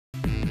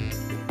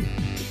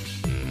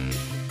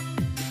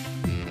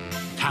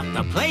Tap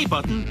the play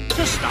button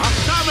to start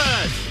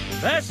Thomas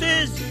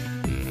versus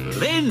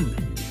Flynn.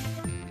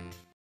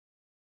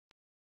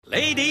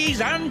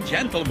 Ladies and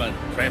gentlemen,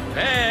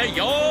 prepare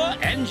your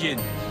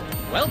engines.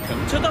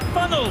 Welcome to the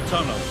funnel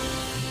tunnel.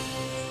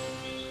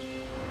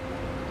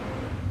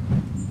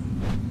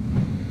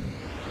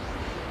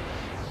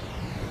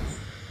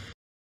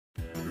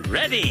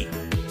 Ready?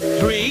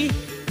 3,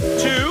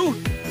 2,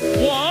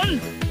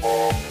 1,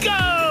 go!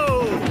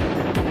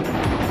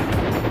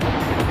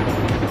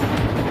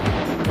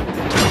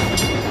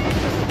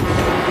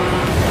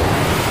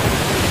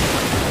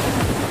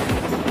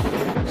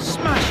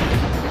 Smash it!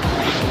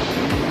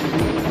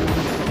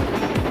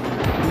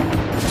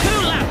 2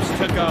 laps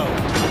to go.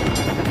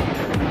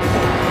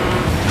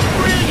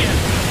 Brilliant!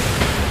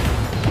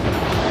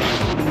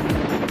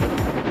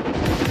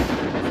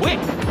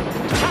 Quick!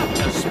 Tap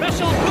the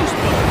special boost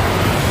button.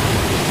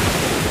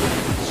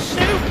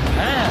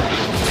 Superb!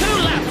 2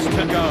 laps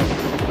to go.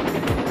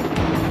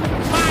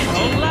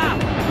 Final lap.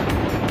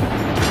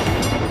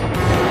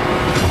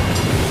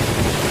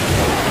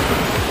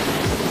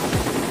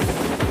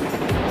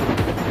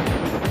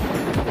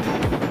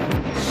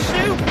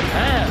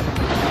 Superb!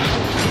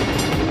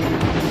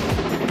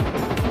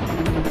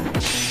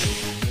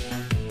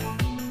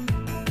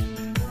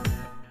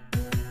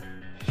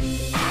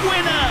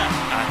 Winner!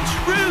 A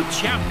true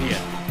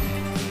champion!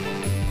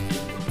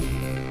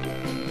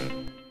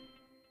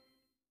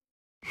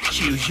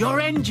 Choose your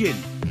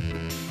engine.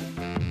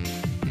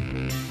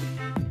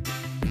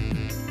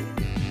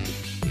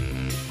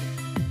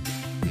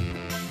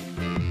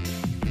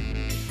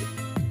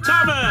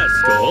 Thomas!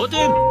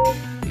 Gordon!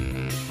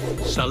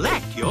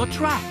 Select your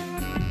track.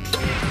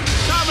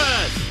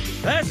 Thomas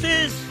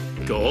versus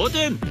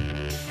Gordon.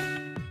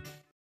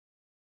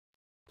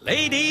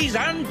 Ladies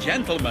and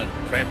gentlemen,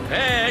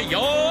 prepare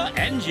your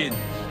engines.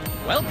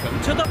 Welcome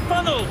to the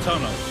funnel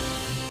tunnel.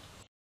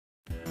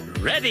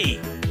 Ready?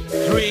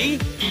 3,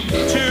 2,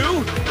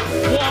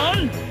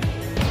 1,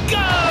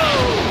 go!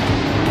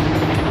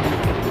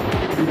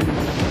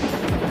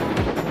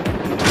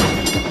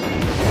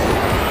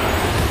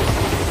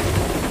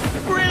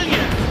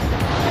 Brilliant!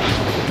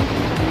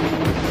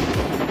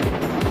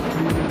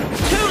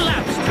 2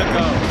 laps to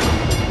go.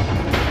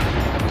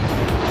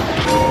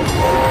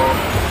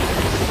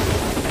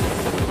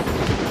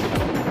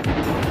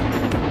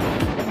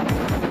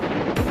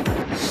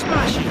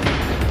 Smashing!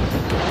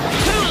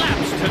 2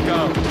 laps to go.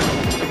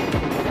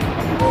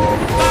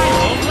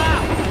 Final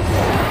lap!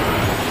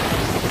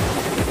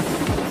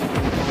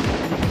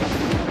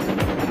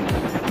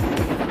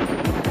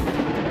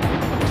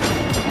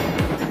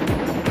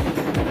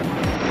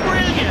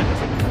 Brilliant!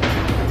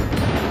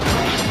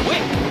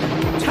 Quick!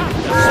 Tap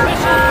the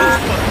special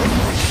boost button.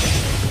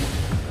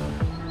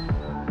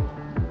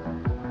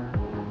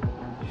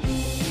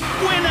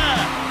 Winner!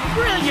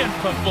 Brilliant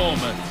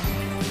performance!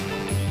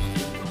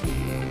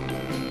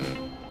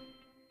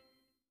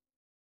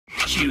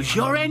 Choose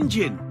your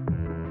engine.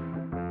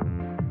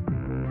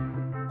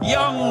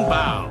 Young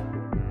Bao.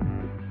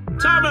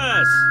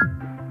 Thomas!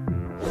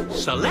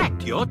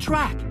 Select your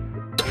track.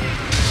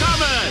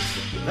 Thomas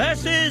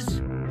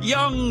versus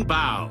Young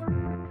Bao.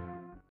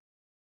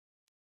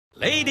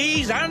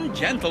 Ladies and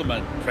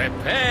gentlemen,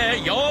 prepare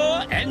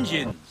your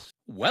engines.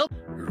 Well,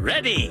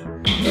 ready?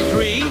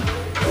 3, 2,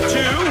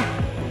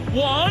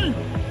 1,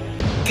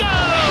 go!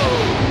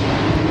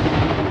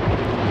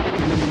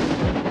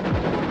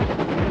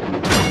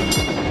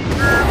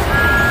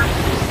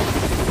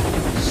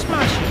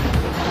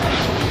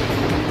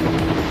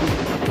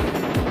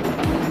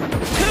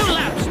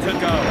 To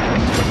go.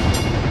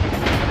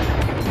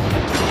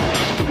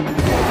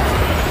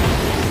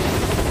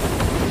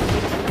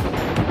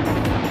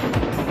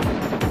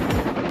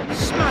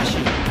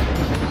 Smashing.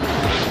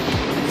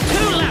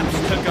 2 laps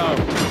to go.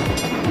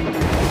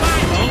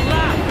 Final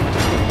lap.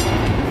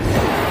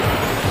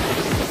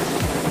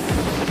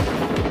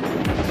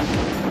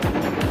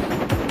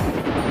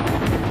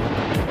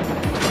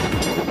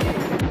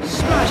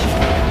 Smashing.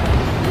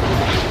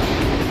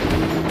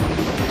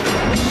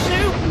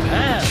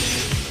 Superb.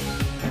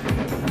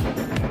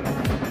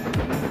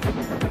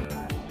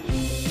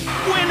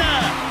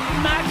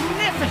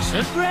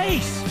 Magnificent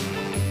race!